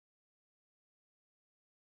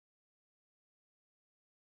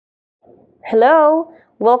Hello,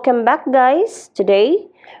 welcome back guys. Today,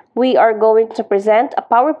 we are going to present a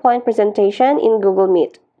PowerPoint presentation in Google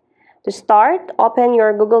Meet. To start, open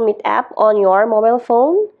your Google Meet app on your mobile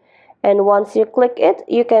phone, and once you click it,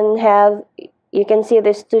 you can see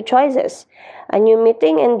these two choices: a new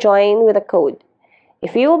meeting and join with a code.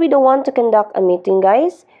 If you will be the one to conduct a meeting,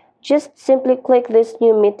 guys, just simply click this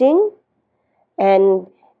new meeting, and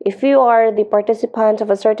if you are the participant of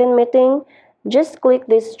a certain meeting, just click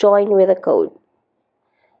this join with a code.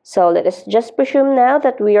 So let us just presume now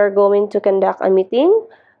that we are going to conduct a meeting.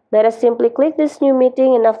 Let us simply click this new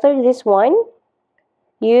meeting, and after this one,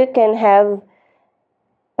 you can have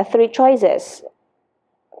three choices.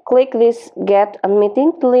 Click this get a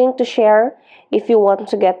meeting link to share if you want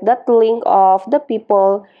to get that link of the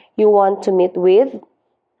people you want to meet with,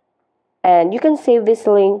 and you can save this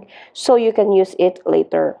link so you can use it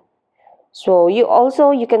later. So you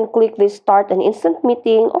can click this start an instant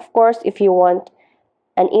meeting, of course, if you want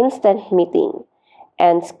an instant meeting,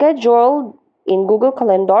 and schedule in Google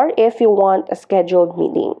Calendar if you want a scheduled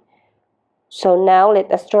meeting. So now let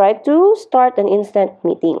us try to start an instant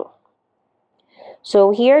meeting.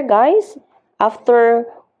 So here guys, after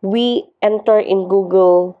we enter in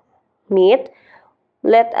Google Meet,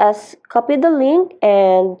 let us copy the link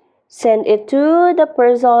and send it to the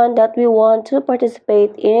person that we want to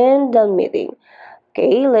participate in the meeting.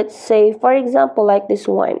 Okay, let's say for example like this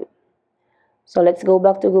one. So let's go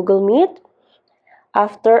back to Google Meet.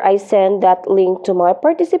 After I send that link to my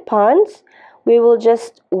participants, we will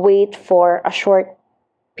just wait for a short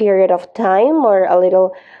period of time or a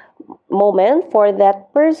little moment for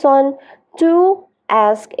that person to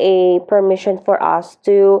ask a permission for us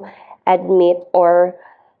to admit or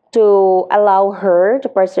to allow her to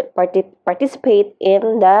participate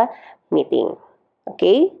in the meeting.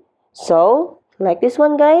 Okay, so like this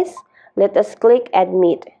one guys, let us click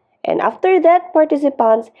admit, and after that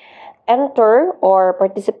participants enter or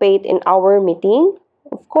participate in our meeting.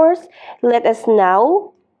 Of course, let us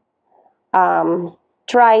now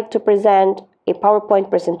try to present a PowerPoint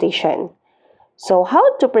presentation. So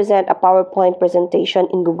how to present a PowerPoint presentation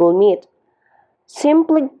in Google Meet?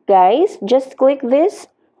 Simply guys, just click this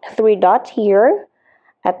three dot here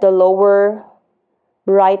at the lower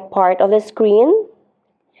right part of the screen,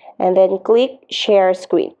 and then click share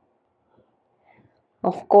screen.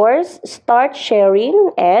 Of course, start sharing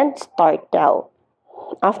and start now.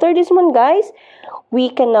 After this one guys, we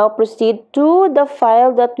can now proceed to the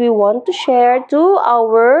file that we want to share to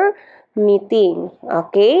our meeting.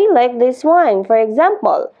 Okay, like this one for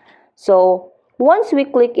example. So once we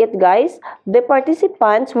click it guys, the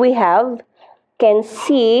participants we have can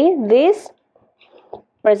see this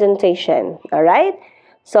presentation. All right,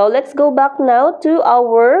 so let's go back now to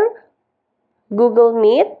our Google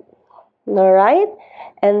Meet. All right,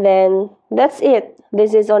 and then that's it.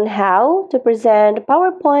 This is on how to present a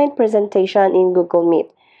PowerPoint presentation in Google Meet.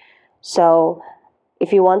 So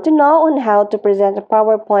if you want to know on how to present a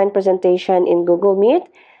PowerPoint presentation in Google Meet,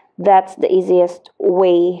 that's the easiest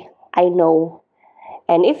way I know.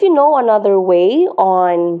 And if you know another way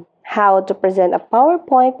on how to present a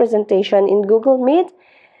PowerPoint presentation in Google Meet,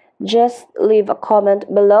 just leave a comment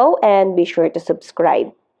below and be sure to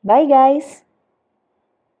subscribe. Bye guys!